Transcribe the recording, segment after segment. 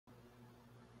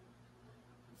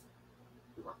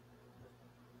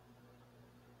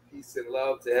Peace and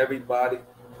love to everybody.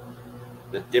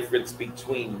 The difference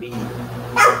between me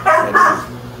and these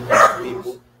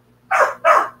people,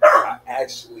 I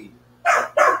actually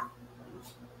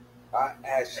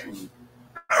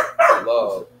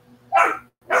love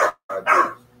what I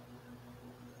do.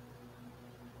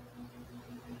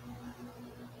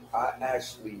 I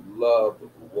actually love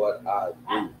what I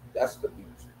do. That's the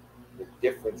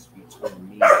difference between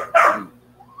me and you,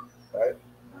 right?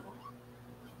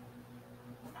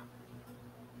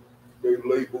 They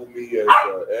label me as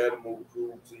animal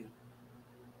cruelty.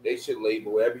 They should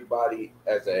label everybody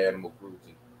as an animal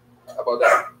cruelty. How about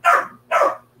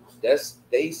that?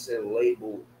 They should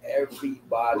label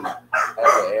everybody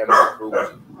as an animal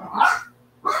cruelty.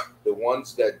 The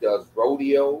ones that does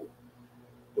rodeo,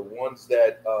 the ones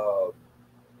that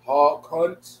hog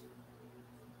hunt,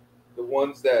 the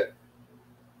ones that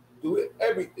do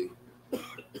everything, the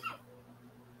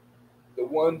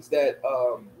ones that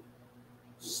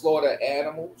slaughter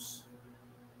animals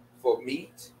for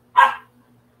meat,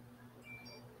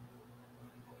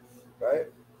 right?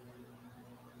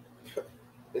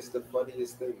 It's the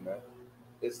funniest thing, man.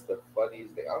 It's the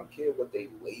funniest thing. I don't care what they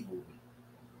label me.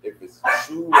 If it's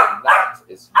true or not,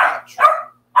 it's not true.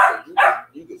 So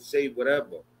you can say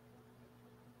whatever.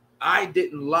 I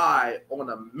didn't lie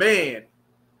on a man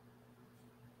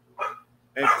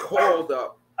and called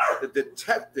up the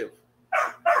detective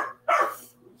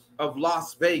of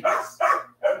Las Vegas.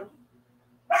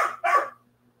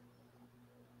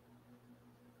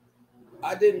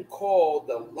 I didn't call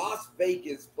the Las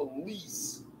Vegas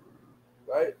police,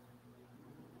 right?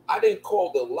 I didn't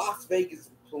call the Las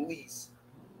Vegas police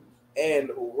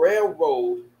and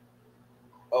railroad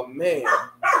a man.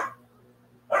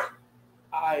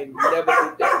 I never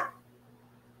did that.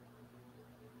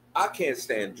 I can't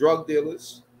stand drug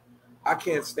dealers. I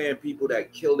can't stand people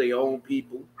that kill their own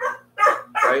people,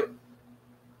 right?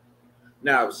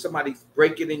 Now, if somebody's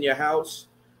breaking in your house,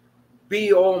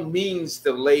 be all means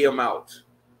to lay him out.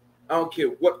 I don't care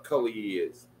what color he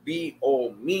is. Be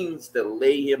all means to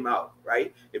lay him out,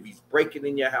 right? If he's breaking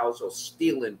in your house or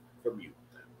stealing from you.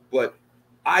 But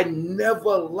I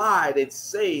never lied and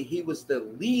say he was the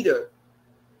leader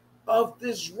of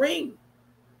this ring,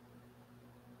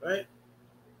 right?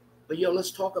 But yo,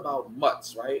 let's talk about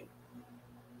Mutts, right?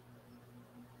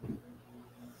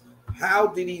 How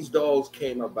did these dogs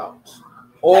came about?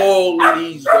 All of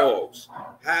these dogs.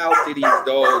 How did these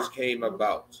dogs came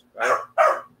about, right?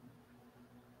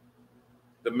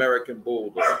 The American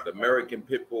Bulldog, the American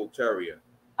Pit Bull Terrier,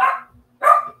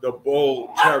 the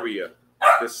Bull Terrier,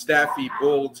 the Staffy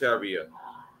Bull Terrier.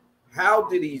 How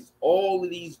did all of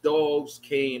these dogs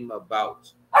came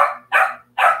about?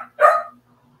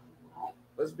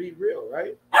 Let's be real,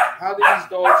 right? How did these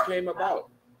dogs came about?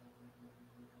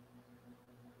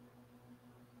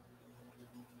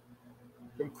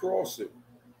 From crossing,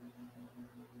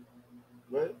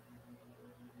 right?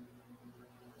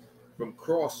 From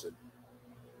crossing.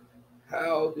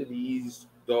 How did these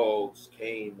dogs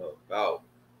came about?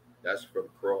 That's from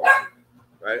crossing,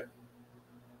 right?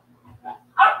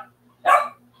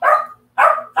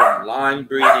 From line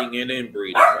breeding and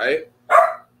inbreeding, right?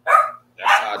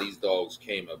 That's how these dogs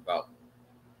came about.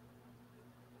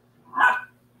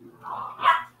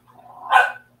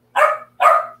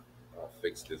 I'll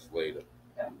fix this later.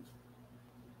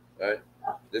 Right?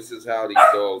 This is how these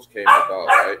dogs came about,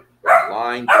 right? From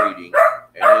line breeding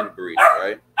and inbreeding,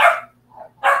 right?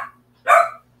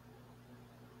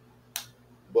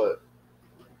 But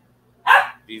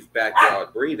these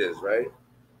backyard breeders, right?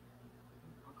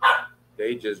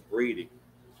 They just breeding.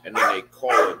 And then they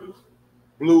call it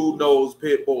blue nose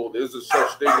pit bull. There's a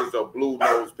such thing as a blue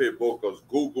nose pit bull because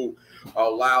Google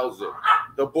allows it.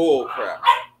 The bull crap.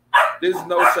 There's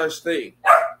no such thing.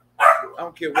 I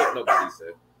don't care what nobody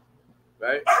said.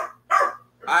 Right?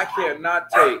 I cannot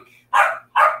take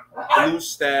blue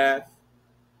staff,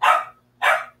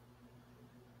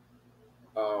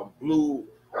 blue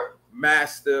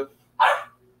mastiff,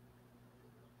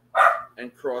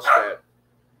 and cross that,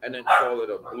 and then call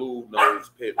it a blue nose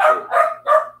pit bull.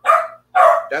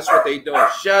 That's what they doing.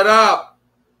 Shut up.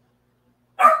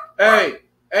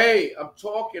 Hey, I'm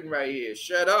talking right here.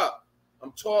 Shut up.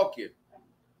 I'm talking.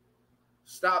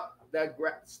 Stop that.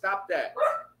 Stop that.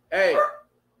 Hey,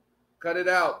 cut it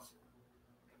out.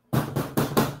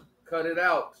 Cut it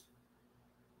out.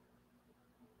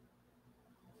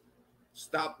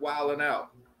 Stop wilding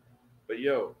out. But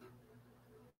yo,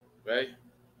 right?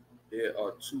 There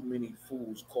are too many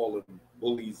fools calling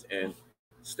bullies and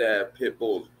staff pit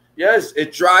bulls. Yes,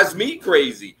 it drives me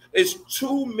crazy. It's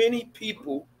too many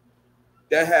people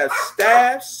that have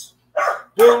staffs,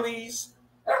 bullies,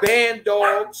 band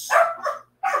dogs,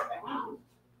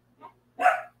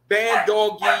 band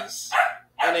doggies,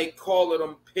 and they call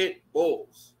them pit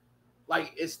bulls.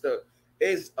 Like it's a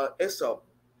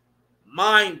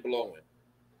mind blowing.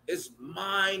 It's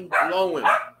mind blowing.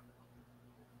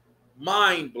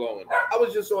 Mind blowing. I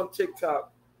was just on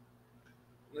TikTok.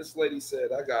 This lady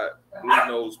said, I got blue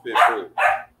nose pit bull.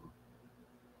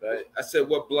 Right? I said,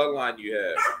 what bloodline you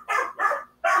have?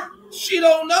 She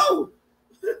don't know.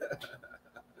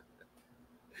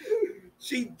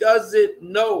 She doesn't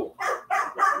know.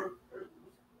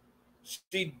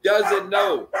 She doesn't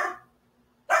know.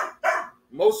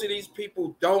 Most of these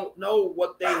people don't know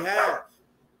what they have.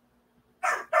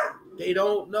 They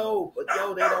don't know, but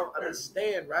yo, they don't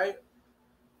understand, right?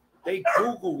 They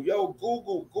Google,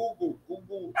 Google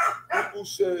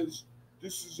says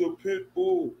this is a pit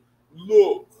bull.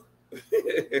 Look.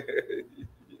 Yeah.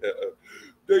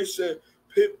 They said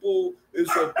pit bull is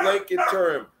a blanket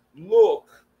term. Look.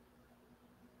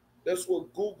 That's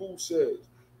what Google says.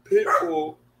 Pit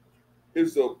bull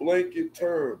is a blanket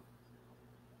term.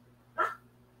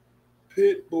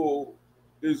 Pit bull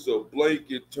is a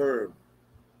blanket term.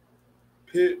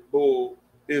 Pit bull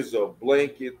is a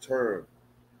blanket term.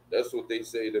 That's what they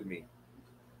say to me.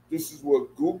 This is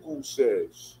what Google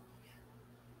says.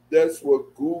 That's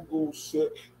what Google says.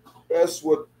 That's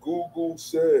what Google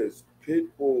says.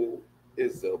 Pit bull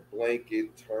is a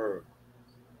blanket term.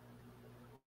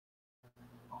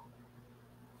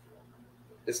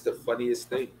 It's the funniest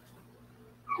thing.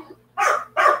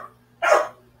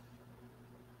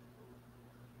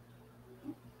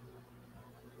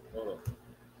 Hold on.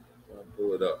 I'll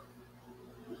pull it up.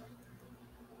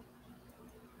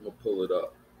 I'm going to pull it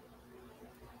up.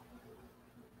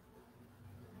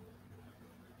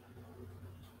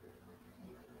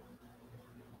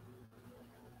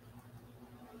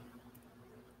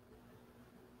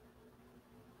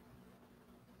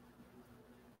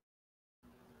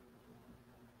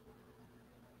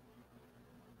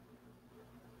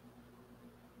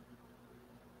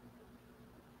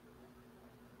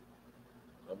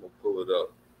 I'm going to pull it up.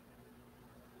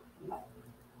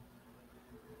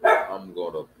 I'm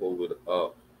going to pull it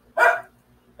up.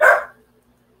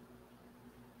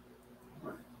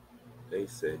 They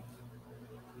say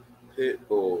pit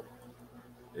bull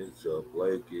is a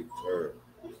blanket term.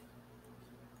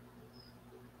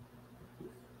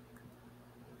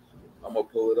 I'm going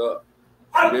to pull it up.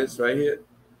 See this right here?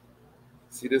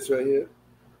 See this right here?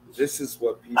 This is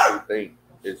what people think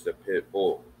is a pit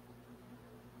bull.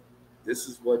 This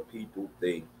is what people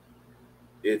think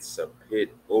it's a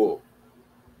pit bull.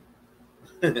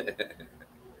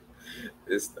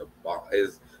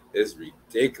 It's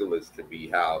ridiculous to me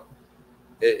how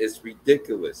it's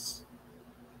ridiculous.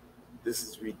 This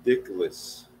is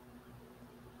ridiculous.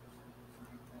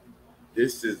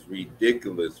 This is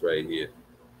ridiculous right here.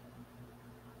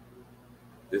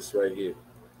 This right here.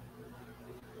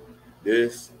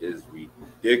 This is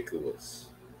ridiculous.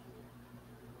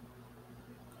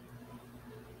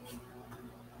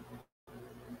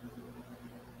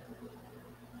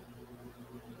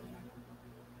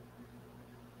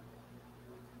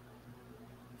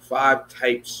 Five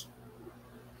types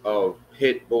of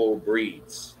pit bull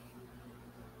breeds.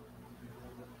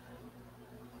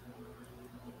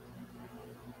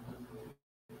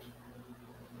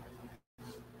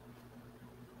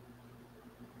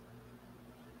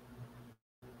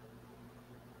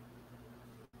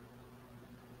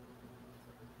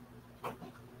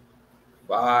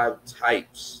 Five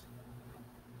types.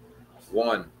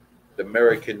 One, the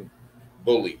American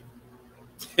Bully.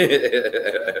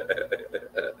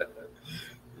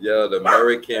 Yeah, the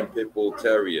American Pit Bull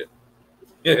Terrier.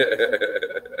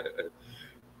 The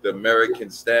American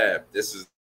Staff. This is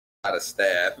not a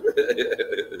staff.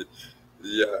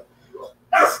 Yeah,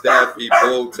 the Staffy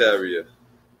Bull Terrier.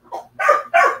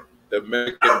 The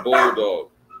American Bulldog.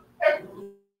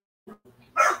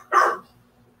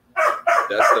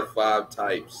 That's the five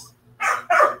types.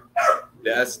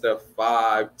 That's the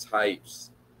five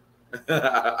types.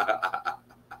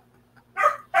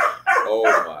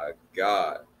 Oh my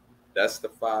God. That's the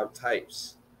five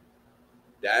types.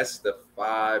 That's the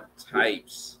five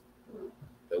types.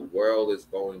 The world is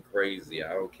going crazy.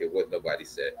 I don't care what nobody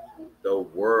said. The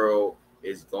world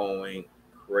is going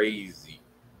crazy.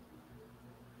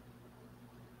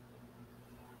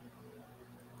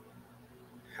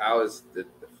 How is the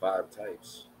five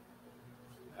types?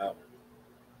 How?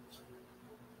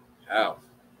 How?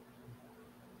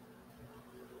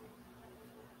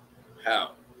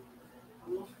 How?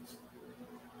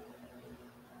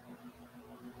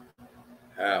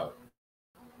 How?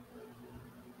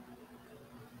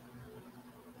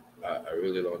 I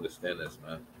really don't understand this,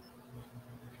 man.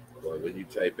 But when you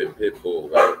type in pit bull,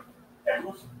 right?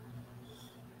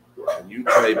 When you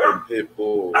type in pit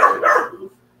bull, right?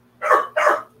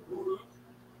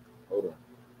 Hold on.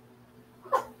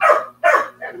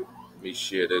 Let me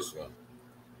share this one.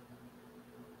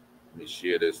 Let me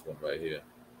share this one right here.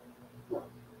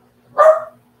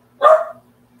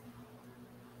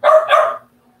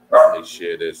 Let me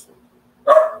share this one.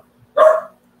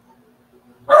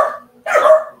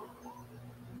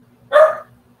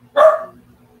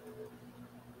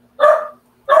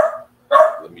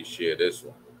 Let me share this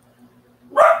one.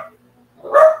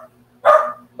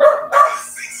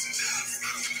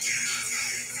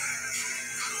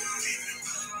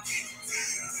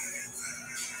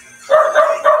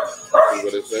 See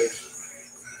what it says?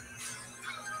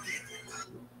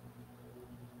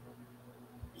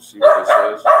 You see what it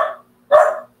says?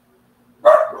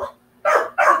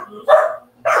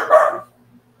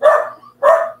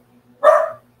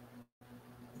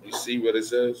 You see what it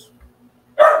says?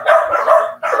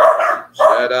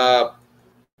 Shut up.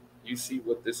 You see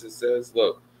what this says?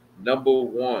 Look, number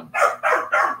 1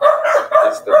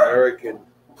 is the American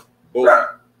Bully.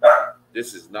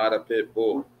 This is not a pit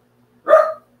bull.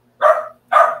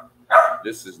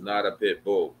 This is not a pit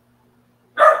bull.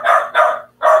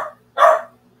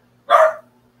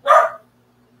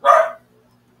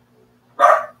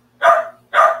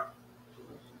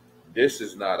 This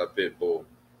is not a pit bull.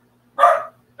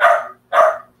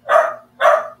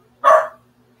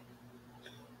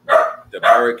 The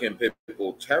American Pit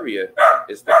Bull Terrier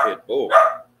is the pit bull.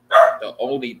 The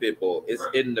only pit bull. It's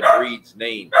in the breed's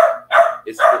name.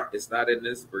 It's not in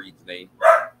this breed's name.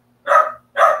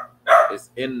 It's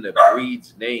in the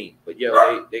breed's name. But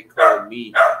yo, they call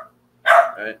me,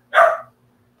 right?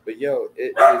 But yo,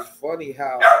 it is funny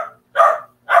how.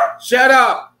 Shut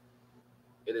up!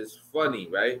 It is funny,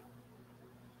 right?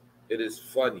 It is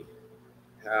funny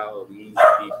how these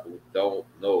people don't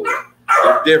know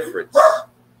the difference.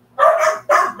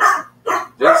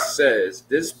 This says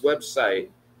this website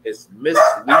is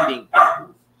misleading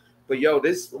people. But yo,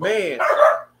 this man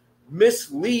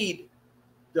mislead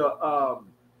the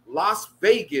Las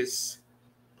Vegas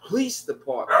Police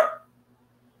Department.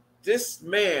 This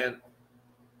man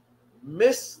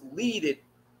misleaded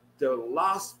the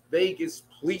Las Vegas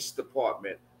Police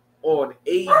Department on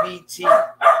ABT.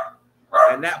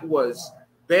 And that was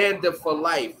Banda for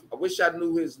Life. I wish I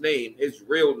knew his name, his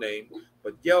real name.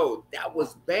 But yo, that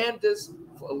was Bandas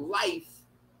for Life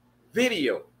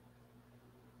video.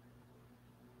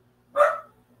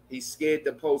 He's scared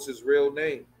to post his real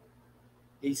name.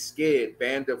 He's scared.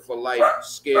 Banda for Life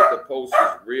scared to post his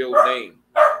real name.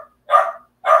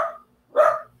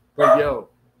 But yo,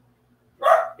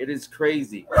 it is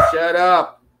crazy. Shut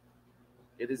up.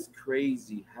 It is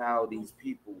crazy how these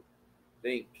people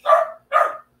think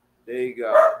they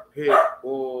got pit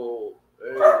bull.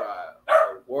 They got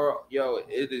a world. Yo,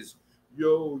 it is.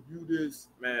 Yo, you this,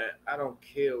 man. I don't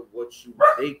care what you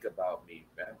think about me,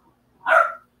 man.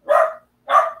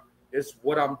 It's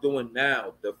what I'm doing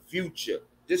now. The future.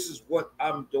 This is what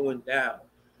I'm doing now.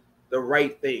 The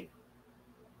right thing.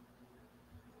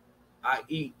 I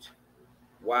eat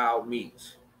wild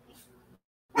meat.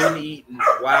 Been eating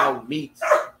wild meat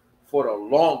for the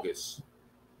longest.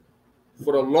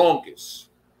 For the longest,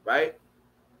 right?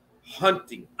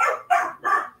 Hunting,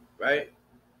 right?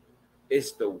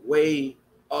 It's the way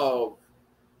of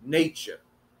nature.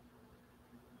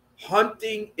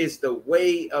 Hunting is the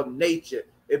way of nature.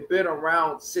 It's been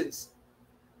around since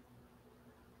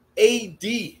AD.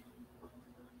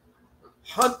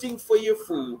 Hunting for your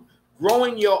food,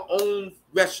 growing your own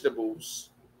vegetables.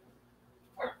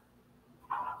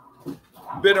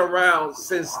 Been around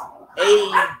since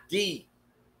AD.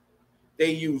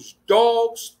 They use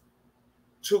dogs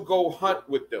to go hunt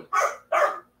with them.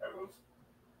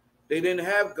 They didn't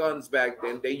have guns back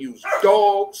then. They used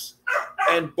dogs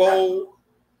and bow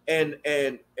and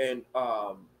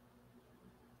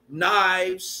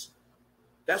knives.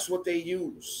 That's what they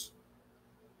use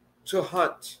to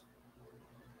hunt.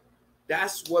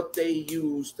 That's what they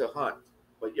use to hunt.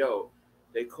 But yo,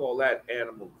 they call that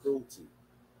animal cruelty,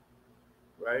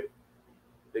 right?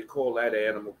 They call that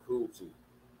animal cruelty,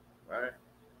 right?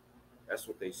 That's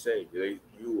what they say.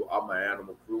 I'm an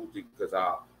animal cruelty because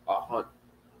I hunt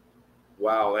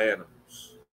wild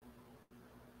animals.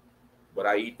 But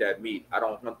I eat that meat. I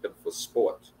don't hunt them for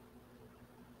sport.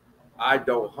 I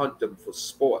don't hunt them for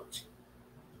sport.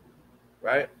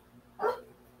 Right?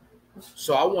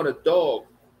 So I want a dog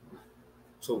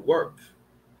to work.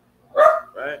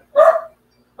 Right?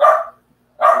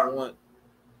 I want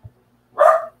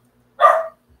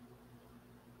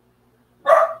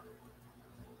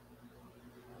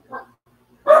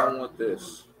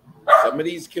this. Some of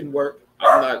these can work.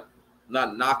 I'm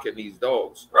not knocking these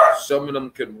dogs. Some of them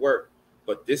can work,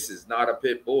 but this is not a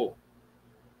pit bull.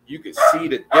 You can see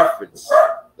the difference.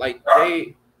 Like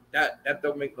that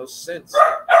don't make no sense.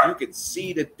 You can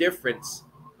see the difference.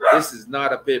 This is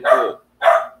not a pit bull.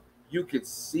 You can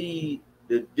see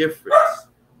the difference.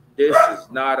 This is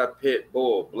not a pit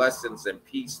bull. Blessings and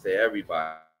peace to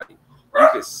everybody. You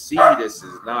can see this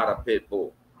is not a pit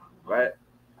bull, right?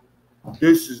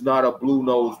 This is not a blue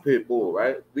nose pit bull,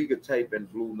 right? We could type in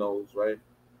blue nose, right?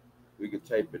 We could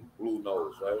type in blue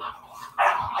nose, right?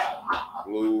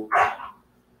 Blue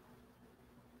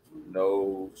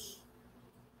nose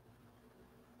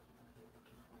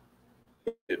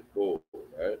pit bull,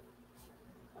 right?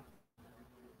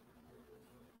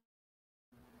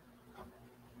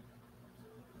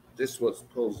 This what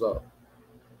pulls up.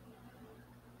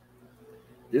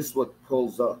 This what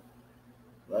pulls up,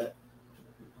 right?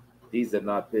 These are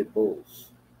not pit bulls.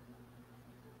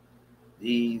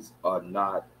 These are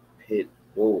not pit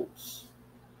bulls.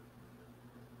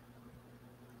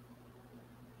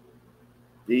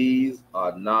 These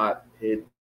are not pit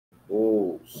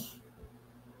bulls.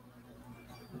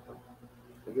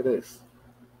 Look at this.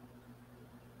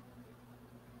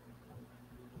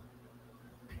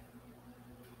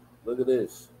 Look at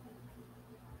this.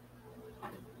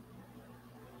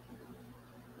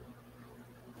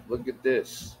 Look at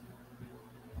this.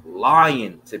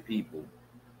 Lying to people.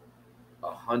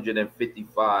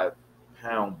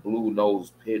 155-pound blue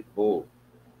nose pit bull.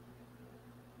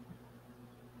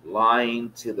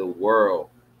 Lying to the world.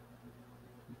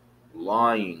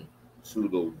 Lying to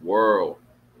the world.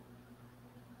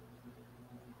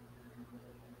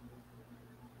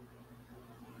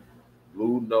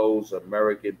 Blue nose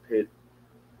American pit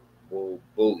bull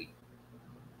bully.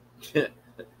 Yeah.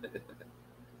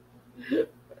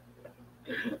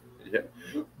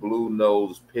 Blue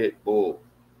nose pit bull.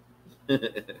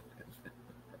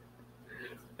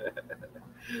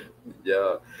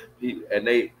 Yeah, and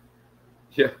they,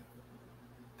 yeah.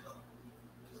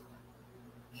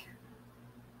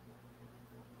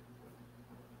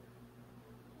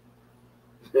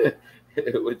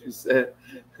 What you said?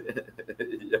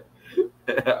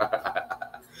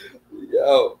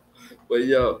 Yo, but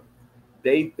yo,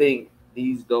 they think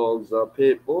these dogs are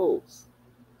pit bulls.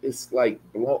 It's like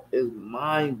it's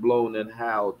mind blown in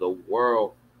how the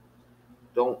world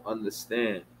don't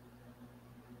understand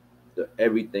that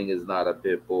everything is not a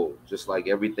pit bull. Just like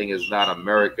everything is not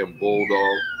American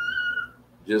Bulldog.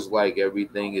 Just like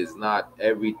everything is not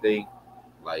everything.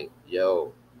 Like,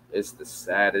 yo, it's the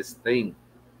saddest thing.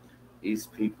 These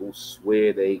people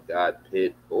swear they got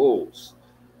pit bulls,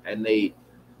 and they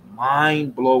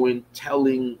mind-blowing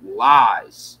telling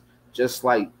lies, just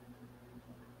like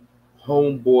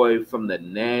homeboy from the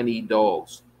Nanny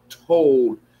Dogs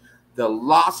told the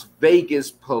Las Vegas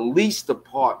Police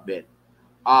Department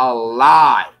a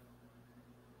lie.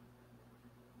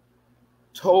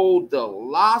 Told the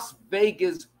Las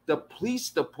Vegas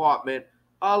Police Department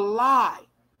a lie.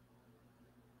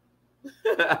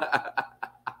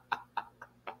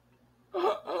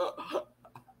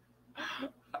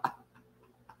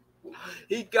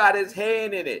 He got his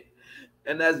hand in it,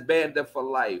 and that's Bandit for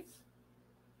life.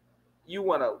 You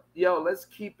want to, let's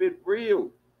keep it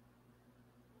real.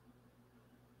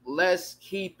 Let's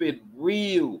keep it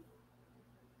real.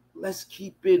 Let's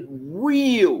keep it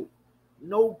real.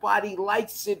 Nobody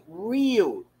likes it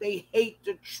real. They hate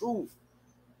the truth.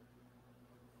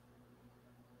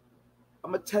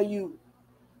 I'm going to tell you,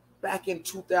 back in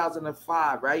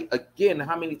 2005, right? Again,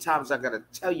 how many times I got to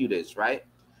tell you this, right?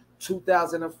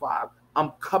 2005.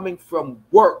 I'm coming from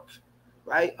work,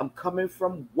 right? I'm coming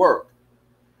from work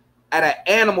at an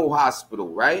animal hospital,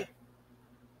 right?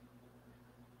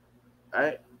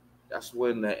 Right? That's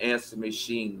when the answer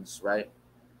machines, right?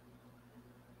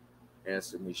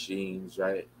 Answer machines,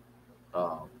 right?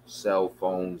 Cell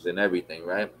phones and everything,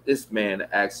 right? This man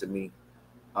asking me,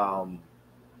 can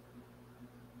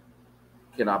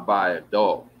I buy a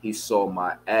dog? He saw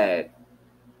my ad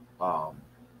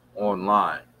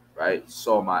online, right?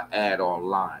 Saw my ad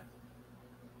online.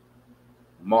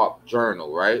 Mark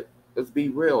Journal, right? Let's be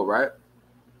real, right?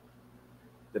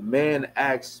 The man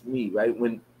asked me, right,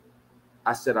 when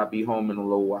I said I'd be home in a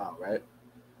little while, right?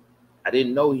 I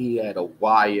didn't know he had a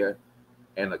wire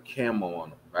and a camera on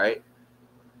him, right?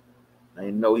 I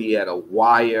didn't know he had a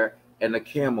wire and a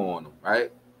camera on him,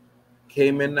 right?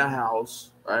 Came in the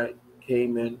house, right?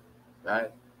 Came in,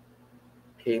 right?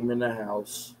 Came in the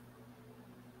house.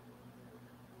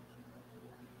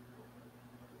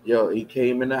 Yo, he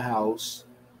came in the house,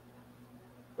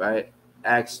 right?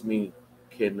 Asked me,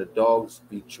 can the dogs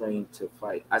be trained to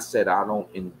fight? I said, I don't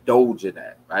indulge in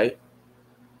that, right?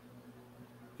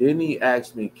 Then he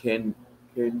asked me, can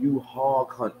you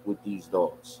hog hunt with these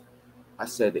dogs? I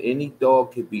said, any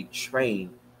dog can be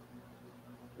trained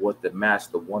what the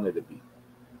master wanted to be,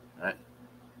 right?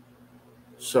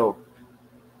 So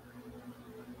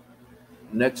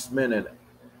next minute,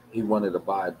 he wanted to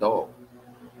buy a dog,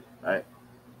 right?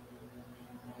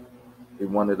 He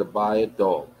wanted to buy a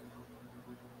dog.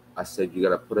 I said, you got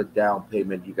to put a down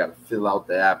payment. You got to fill out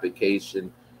the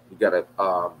application. You got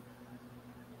to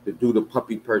do the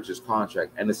puppy purchase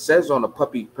contract. And it says on the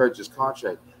puppy purchase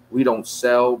contract, we don't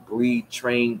sell, breed,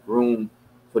 train, groom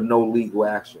for no legal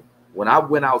action. When I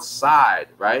went outside,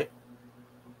 right,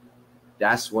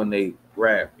 that's when they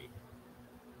grabbed me.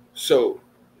 So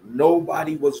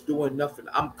nobody was doing nothing.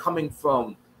 I'm coming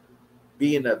from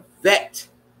being a vet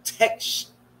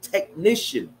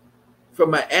technician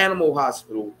from an animal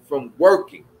hospital, from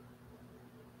working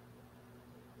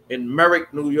in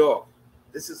Merrick, New York.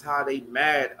 This is how they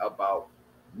mad about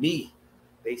me.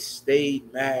 They stay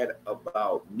mad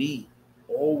about me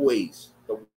always.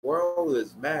 The world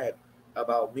is mad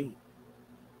about me.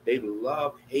 They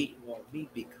love hating on me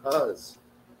because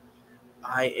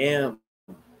I am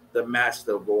the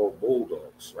master of all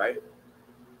bulldogs, right?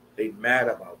 They mad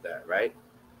about that, right?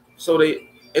 So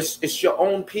it's your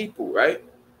own people, right?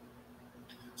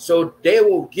 So they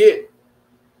will get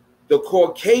the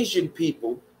Caucasian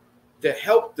people to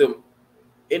help them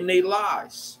in their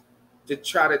lives to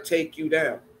try to take you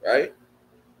down, right?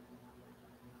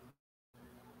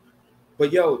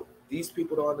 But yo, these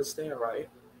people don't understand, right?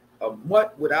 A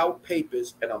mutt without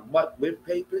papers and a mutt with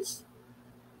papers,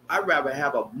 I'd rather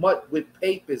have a mutt with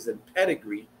papers and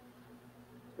pedigree,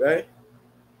 right?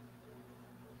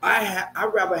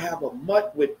 I'd rather have a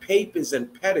mutt with papers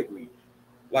and pedigree,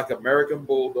 like American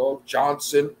Bulldog,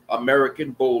 Johnson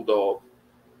American Bulldog,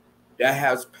 that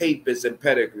has papers and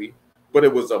pedigree, but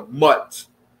it was a mutt.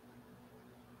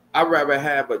 I'd rather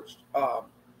have a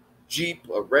Jeep,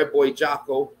 a Red Boy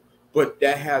Jocko, but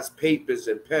that has papers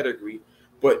and pedigree,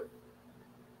 but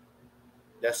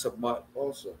that's a mutt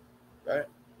also, right?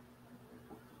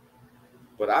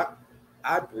 But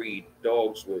I breed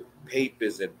dogs with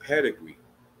papers and pedigree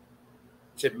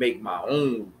to make my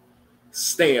own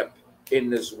stamp in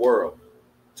this world,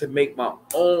 to make my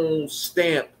own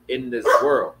stamp in this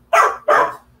world.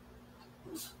 Right?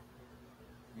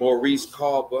 Maurice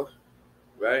Carver,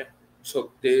 right,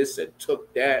 took this and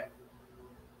took that,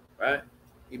 right?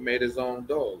 He made his own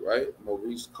dog, right?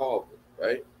 Maurice Carver,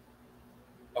 right?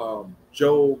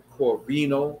 Joe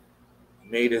Corvino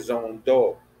made his own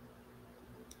dog,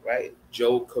 right?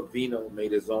 Joe Corvino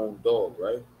made his own dog,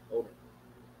 right? Hold on.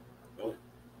 Hold on.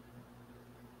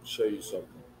 Show you something.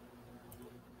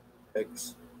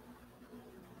 X.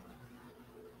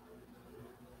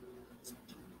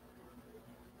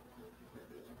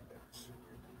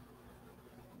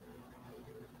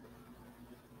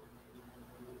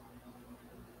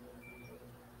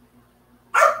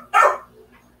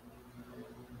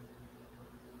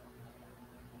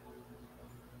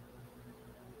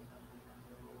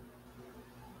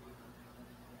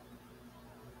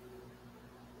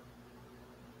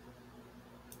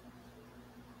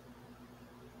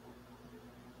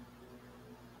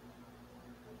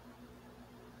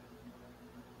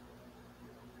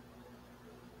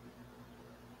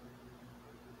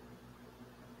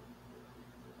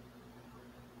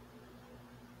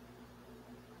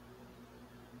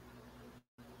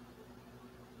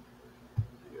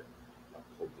 Yeah, I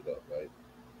pulled it up, right?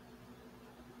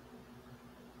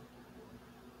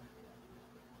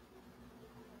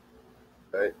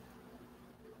 Right?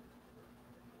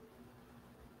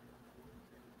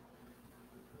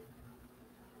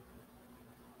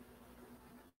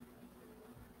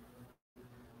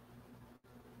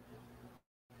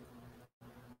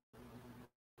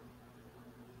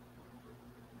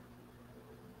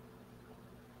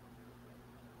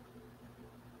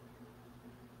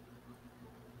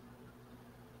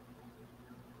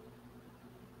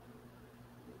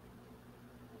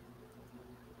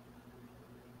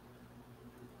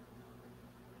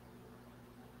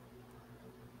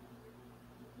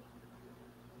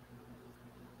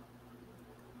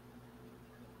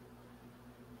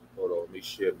 Hold on, let me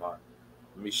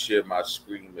share my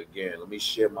screen again. Let me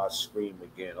share my screen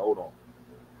again. Hold on.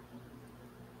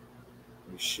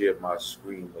 Let me share my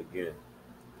screen again.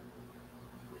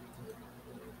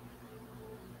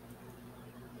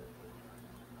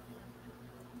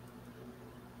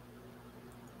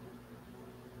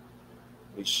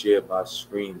 Let me share my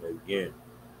screen again.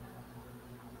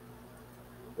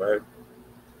 Right?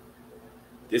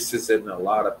 This is in a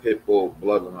lot of pit bull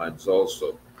bloodlines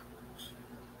also.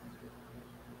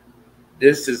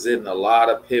 This is in a lot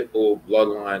of pit bull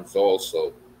bloodlines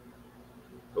also.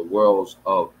 The worlds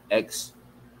of X.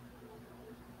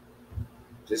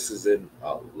 This is in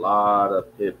a lot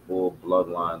of pit bull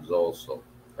bloodlines also.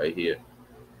 Right here.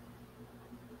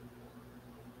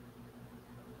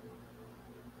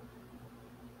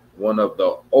 One of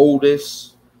the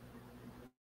oldest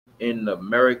in the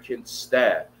American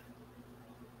staff.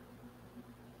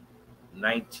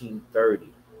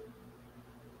 1930.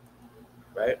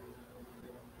 Right?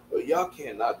 But y'all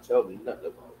cannot tell me nothing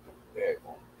about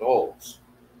daggone dogs.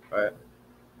 Right?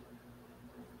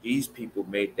 These people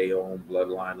made their own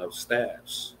bloodline of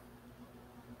staffs.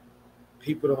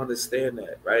 People don't understand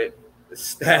that, right? The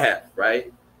staff,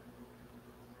 right?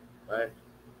 Right?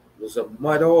 Was a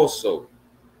mutt also.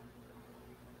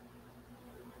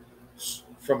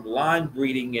 From line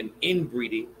breeding and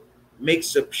inbreeding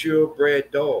makes a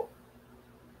purebred dog.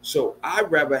 So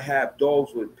I'd rather have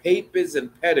dogs with papers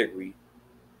and pedigree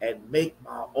and make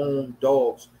my own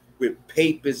dogs with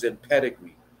papers and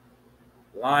pedigree.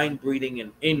 Line breeding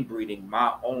and inbreeding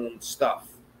my own stuff,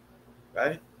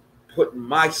 right? Putting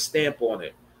my stamp on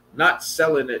it, not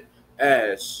selling it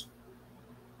as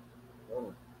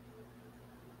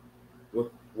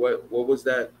what was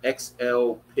that?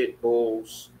 XL pit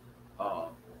bulls,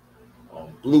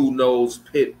 blue nose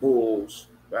pit bulls,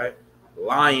 right?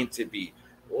 Lying to me,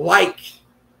 like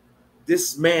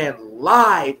this man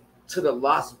lied to the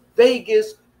Las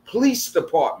Vegas Police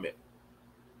Department.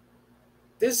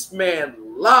 This man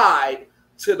lied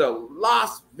to the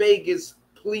Las Vegas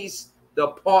Police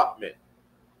Department.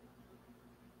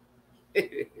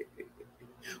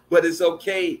 But it's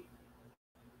okay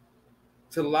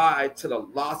to lie to the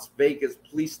Las Vegas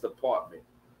Police Department.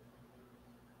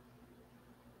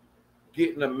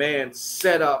 Getting a man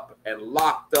set up and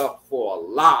locked up for a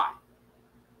lie.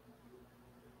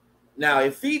 Now,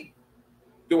 if he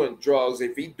doing drugs,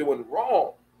 if he doing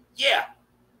wrong, yeah,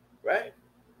 right?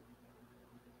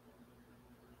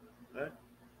 Right?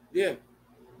 Yeah.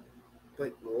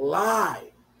 But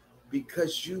lie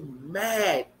because you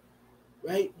mad,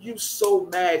 right? You so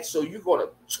mad, so you're gonna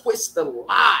twist the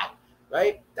lie,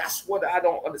 right? That's what I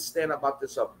don't understand about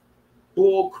this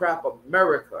bull crap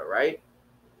America, right?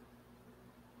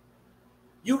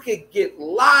 You can get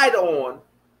lied on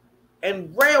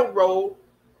and railroad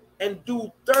and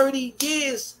do 30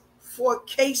 years for a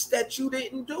case that you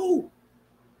didn't do.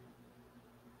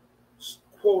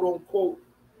 Quote unquote,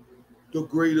 the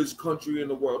greatest country in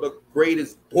the world, the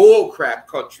greatest bullcrap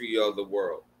country of the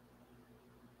world.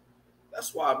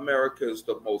 That's why America is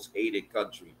the most hated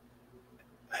country.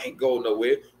 I ain't going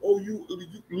nowhere. Oh, you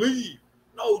leave.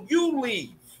 No, you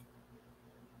leave.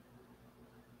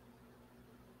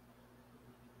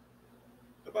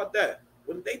 How about that?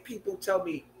 When people tell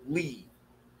me leave,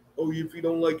 oh, if you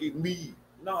don't like it, leave.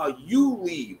 No, you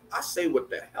leave. I say what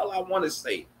the hell I want to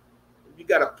say. If you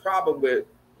got a problem with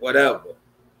whatever,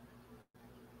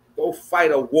 go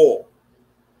fight a war.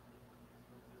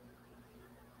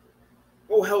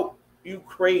 Go help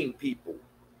Ukraine people.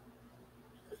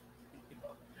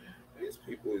 These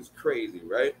people is crazy,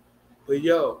 right? But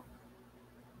yo,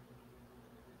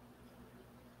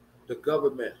 the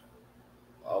government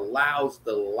allows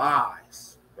the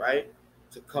lies, right,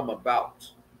 to come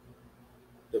about.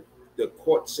 The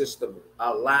court system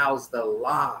allows the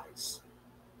lies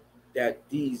that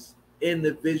these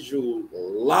individuals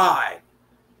lie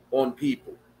on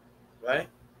people, right?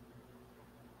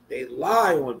 They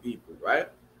lie on people, right?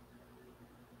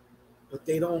 But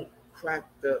they don't crack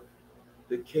the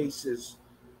cases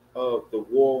of the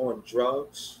war on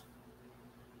drugs,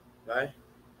 right?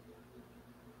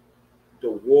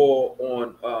 The war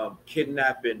on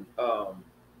kidnapping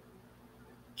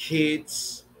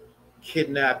kids,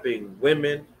 kidnapping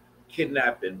women,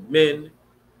 kidnapping men,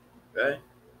 right?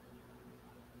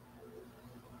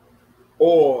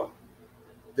 Or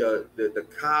the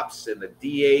cops and the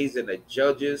DAs and the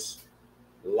judges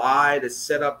lie to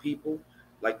set up people,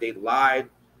 like they lied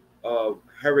of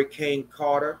Hurricane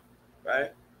Carter,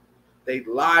 right? They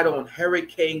lied on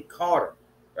Hurricane Carter,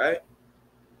 right?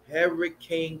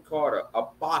 Hurricane Carter, a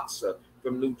boxer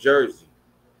from New Jersey,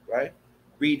 right?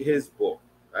 Read his book,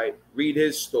 right? Read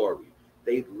his story.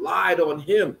 They lied on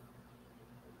him.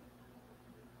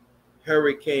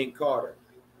 Hurricane Carter.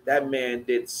 That man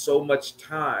did so much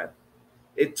time.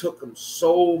 It took him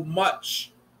so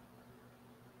much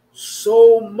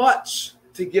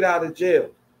to get out of jail.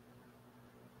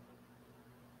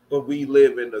 But we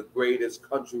live in the greatest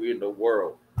country in the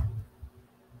world.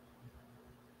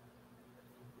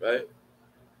 Right?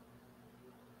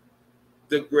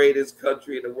 the greatest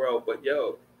country in the world. But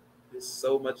yo, there's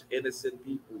so much innocent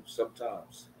people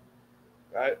sometimes,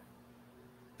 right?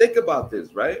 Think about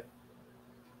this, right?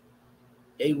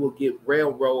 They will get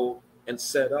railroad and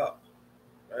set up,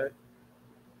 right?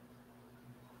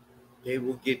 They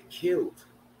will get killed,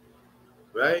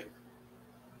 right?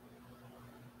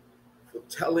 For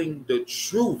telling the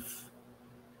truth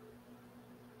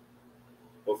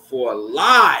or for a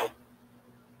lie.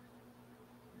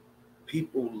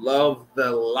 People love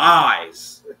the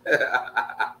lies.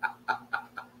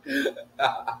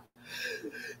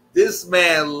 This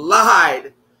man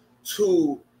lied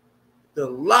to the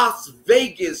Las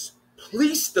Vegas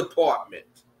Police Department,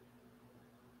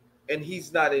 and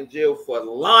he's not in jail for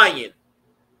lying.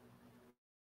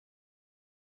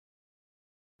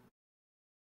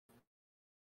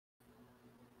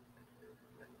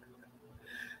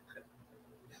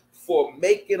 For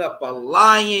making up a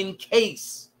lying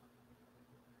case.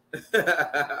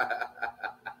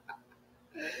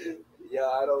 Yeah,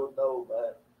 I don't know,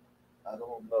 man. I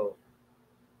don't know.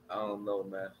 I don't know,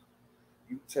 man.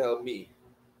 You tell me.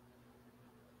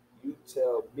 You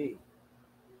tell me.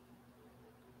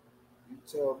 You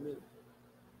tell me.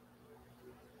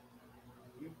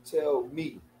 You tell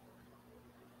me.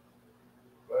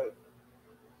 Right?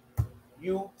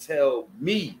 You tell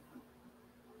me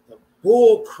the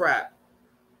bull crap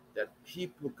that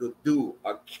people could do.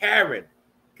 A Karen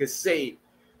could say,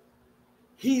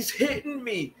 he's hitting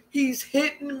me. He's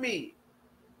hitting me.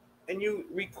 And you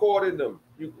recorded them.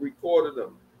 You recorded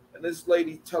them. And this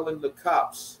lady telling the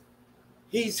cops,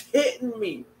 he's hitting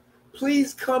me.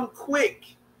 Please come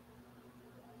quick.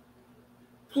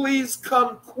 Please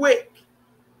come quick.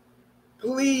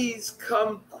 Please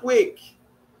come quick.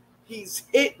 He's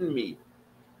hitting me.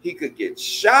 He could get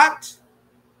shot,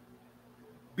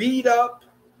 beat up,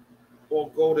 or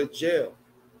go to jail.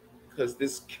 Because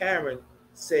this Karen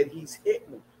said he's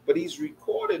hitting him. But he's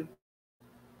recording.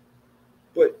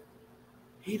 But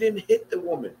he didn't hit the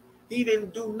woman. He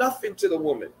didn't do nothing to the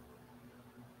woman.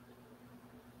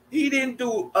 He didn't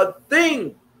do a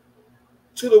thing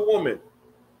to the woman.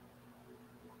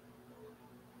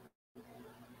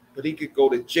 But he could go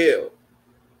to jail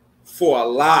for a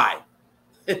lie.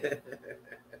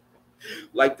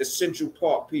 Like the Central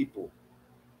Park people.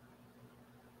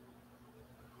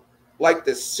 Like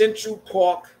the Central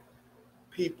Park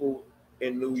people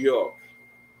in New York.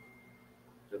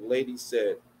 The lady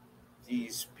said,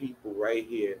 these people right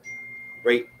here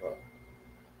raped her.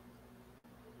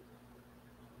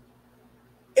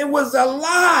 It was a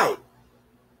lie.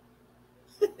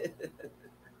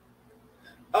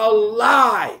 A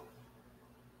lie.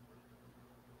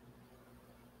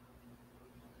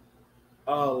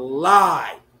 A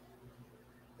lie.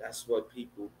 That's what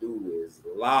people do, is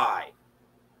lie.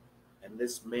 And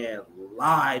this man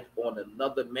lied on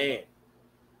another man.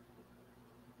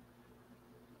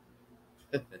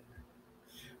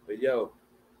 But yo,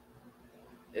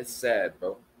 it's sad,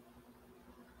 bro.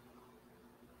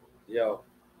 Yo,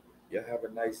 you have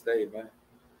a nice day, man.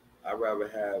 I'd rather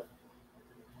have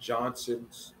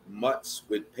Johnson's Mutts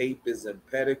with papers and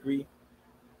pedigree.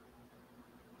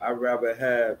 I'd rather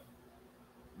have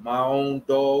my own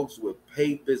dogs with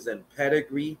papers and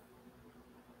pedigree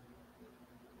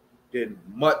than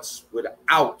Mutts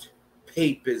without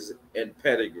papers and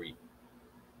pedigree.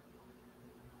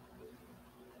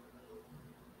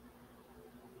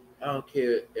 I don't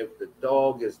care if the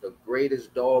dog is the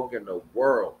greatest dog in the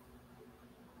world.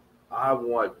 I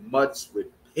want Mutts with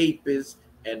papers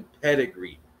and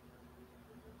pedigree.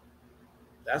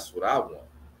 That's what I want.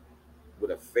 With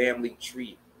a family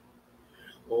tree.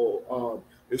 Oh,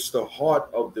 it's the heart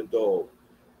of the dog.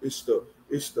 It's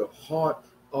the heart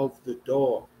of the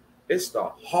dog. It's the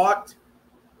heart,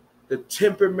 the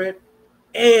temperament,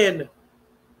 and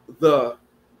the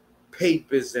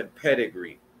papers and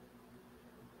pedigree.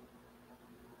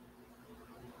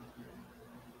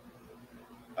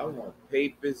 I want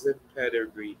papers and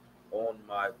pedigree on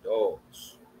my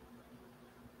dogs.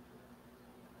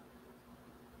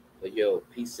 But yo,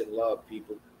 peace and love,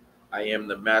 people. I am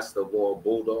the master of all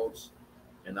bulldogs,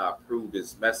 and I approve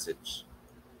this message.